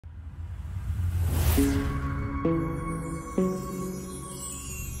Hello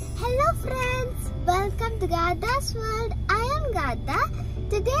friends, welcome to Gada's World. I am Gada.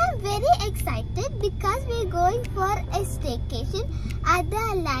 Today I am very excited because we are going for a staycation at the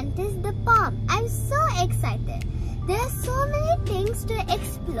Atlantis The Palm. I am so excited. There are so many things to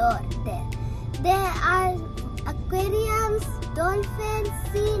explore there. There are aquariums, dolphins,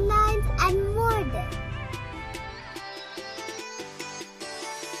 sea lions and more there.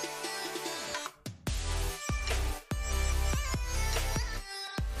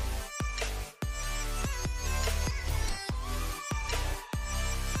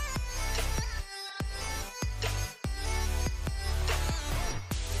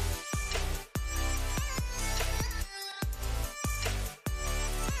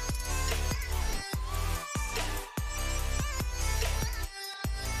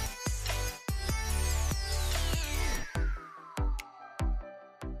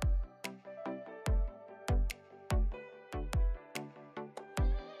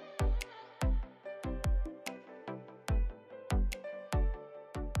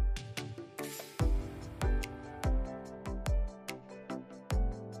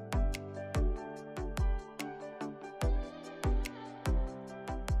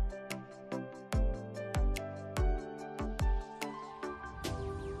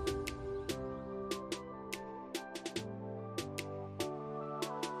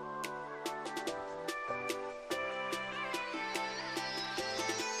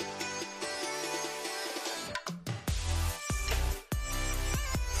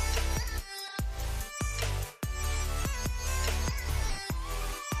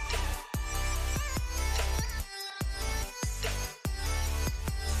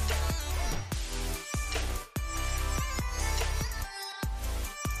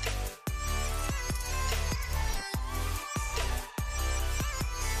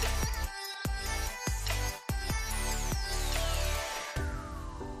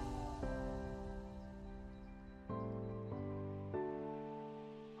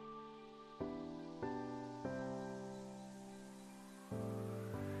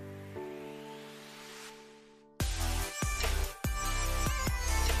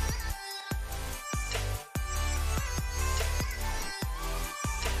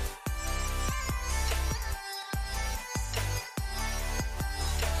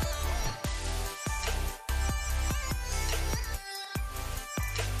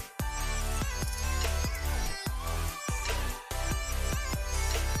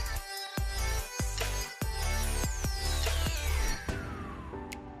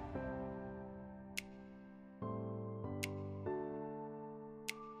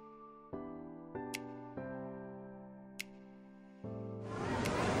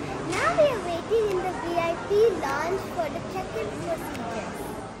 Now we are waiting in the VIP lounge for the check-in procedures.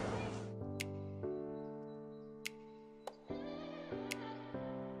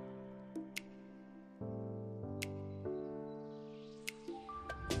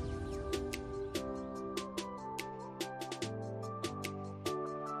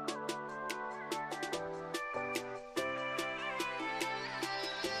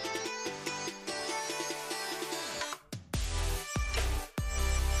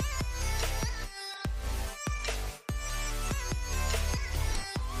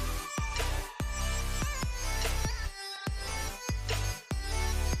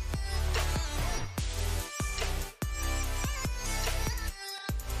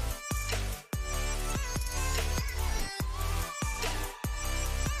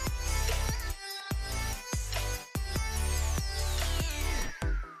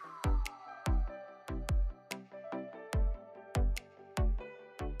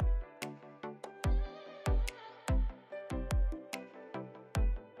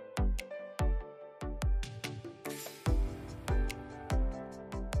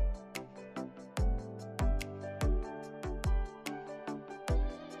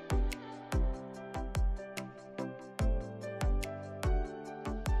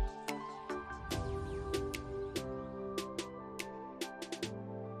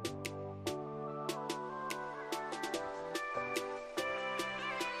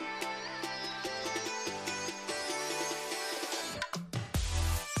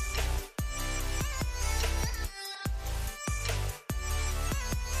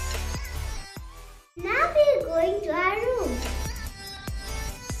 Now we are going to our room.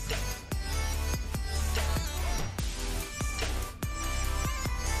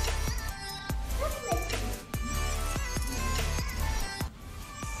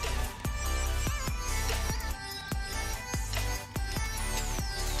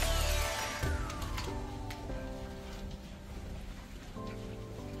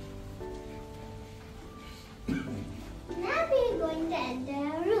 to enter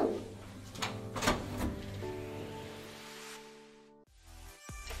our room.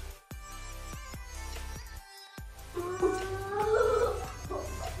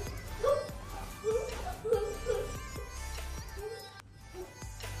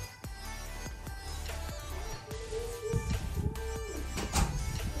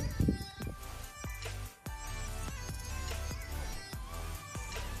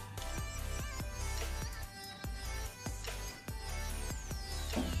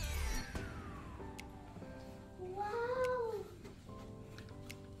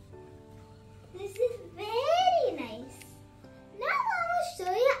 This is very nice. Now I will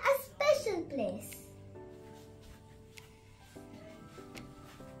show you a special place.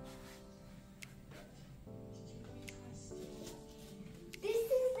 This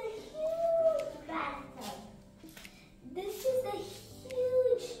is the huge bathtub. This is the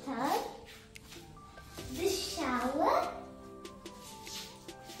huge tub. The shower.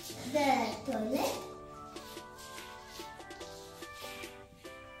 The toilet.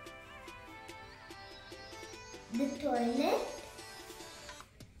 The toilet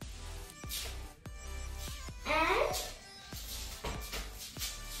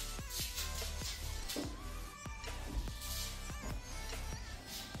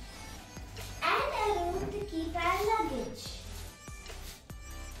and a room to keep our luggage.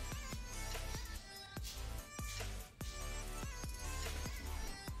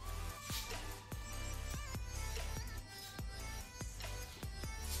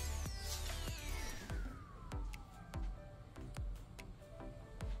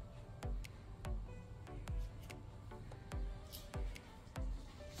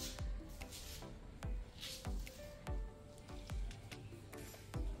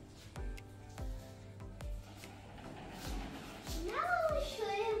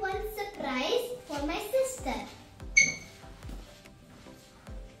 Surprise for my sister.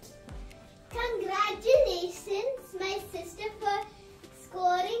 Congratulations, my sister, for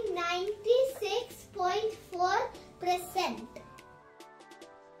scoring 96.4%.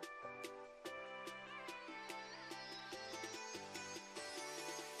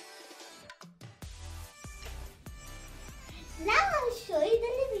 Now I'll show you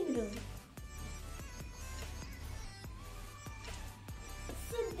the living room.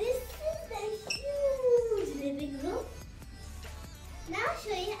 So this is the huge living room. Now I'll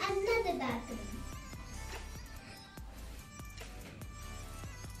show you another bathroom.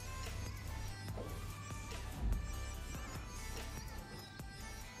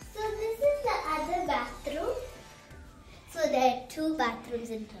 So this is the other bathroom. So there are 2 bathrooms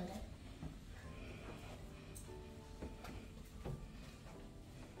in total.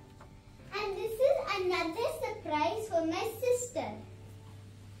 And this is another surprise for my sister.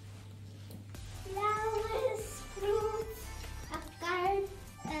 Flowers, fruits, a card,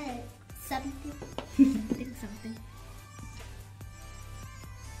 something. something.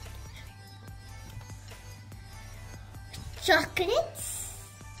 Chocolates.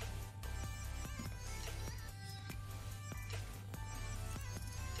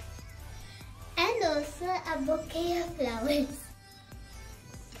 And also a bouquet of flowers.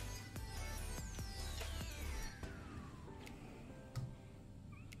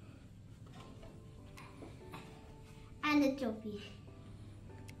 And a trophy.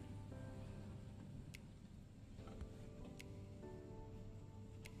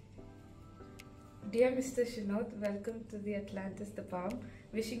 Dear Mr. Shinod, welcome to the Atlantis The Palm.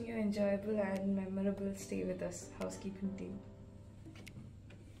 Wishing you enjoyable and memorable stay with us, housekeeping team.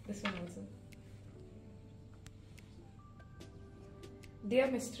 This one also. Dear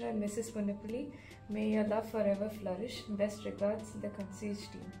Mr. and Mrs. Munipali, may your love forever flourish. Best regards, the concierge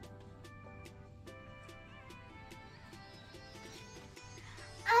team.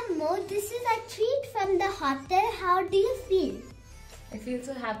 Ammo, this is a treat from the hotel. How do you feel? I feel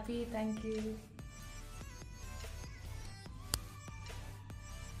so happy, thank you.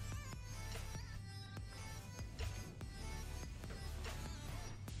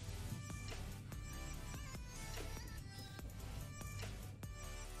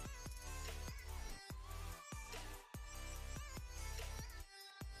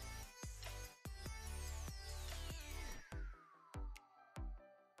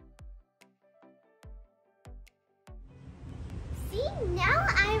 See, now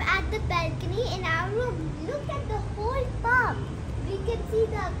I'm at the balcony in our room. Look at the whole palm. We can see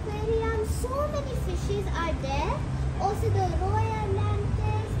the aquarium. So many fishes are there. Also the Royal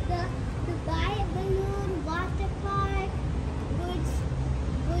Atlantis, the Dubai balloon, water park,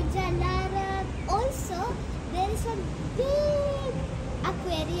 Burj Al Arab. Also, there is a big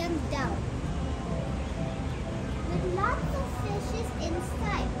aquarium down. with lots of fishes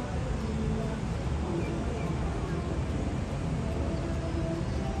inside.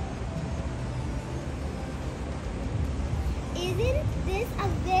 Isn't this a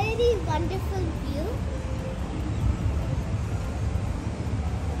very wonderful view?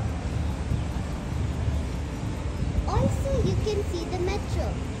 Also, you can see the metro.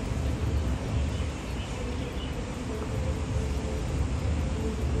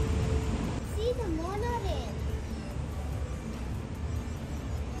 See the monorail.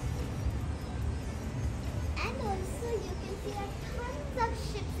 And also, you can see tons of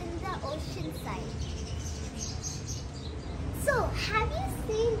ships in the ocean side. So, have you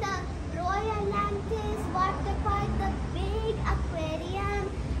seen the Royal Atlantis water park, the big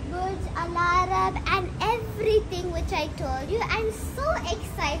aquarium, Burj Al Arab, and everything which I told you? I'm so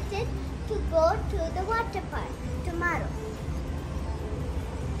excited to go to the water park tomorrow.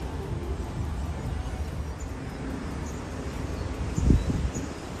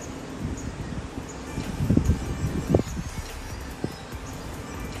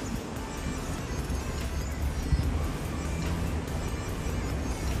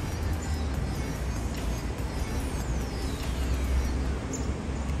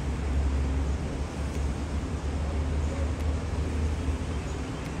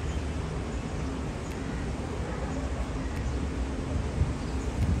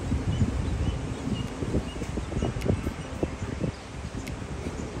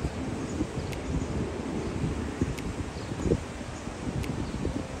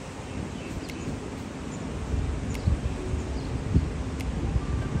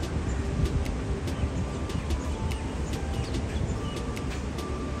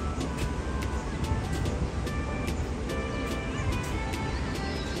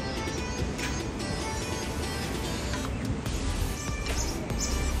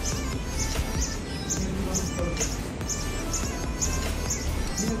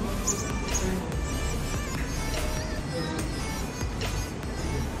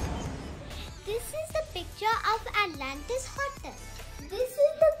 Of Atlantis Hotel. This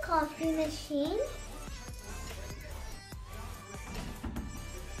is the coffee machine.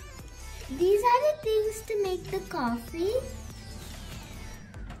 These are the things to make the coffee.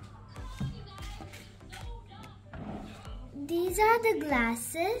 These are the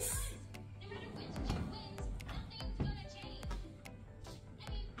glasses.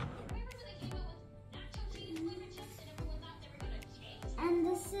 And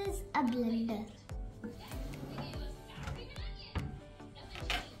this is a blender.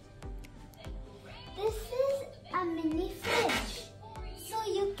 This is a mini fridge, so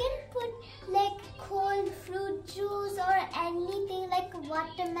you can put like cold fruit juice or anything like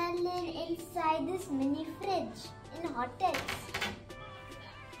watermelon inside this mini fridge in hotels.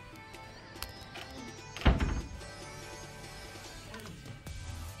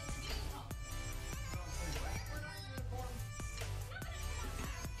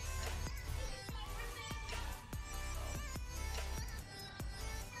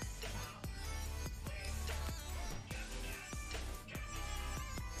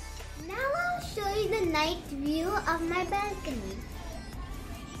 Now I'll show you the night view of my balcony.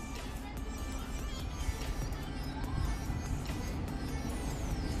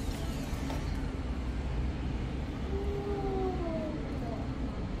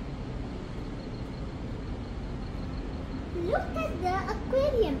 Look at the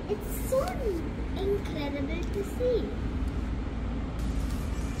aquarium. It's so incredible to see.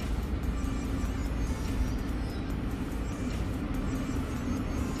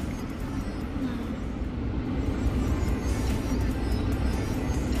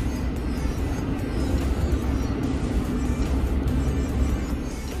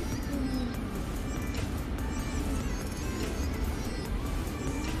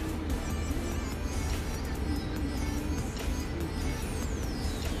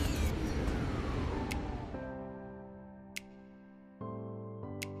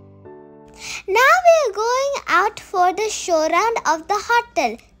 Now we are going out for the show round of the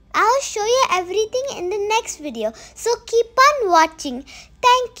hotel. I'll show you everything in the next video. So keep on watching.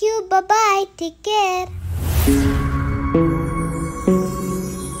 Thank you. Bye-bye. Take care.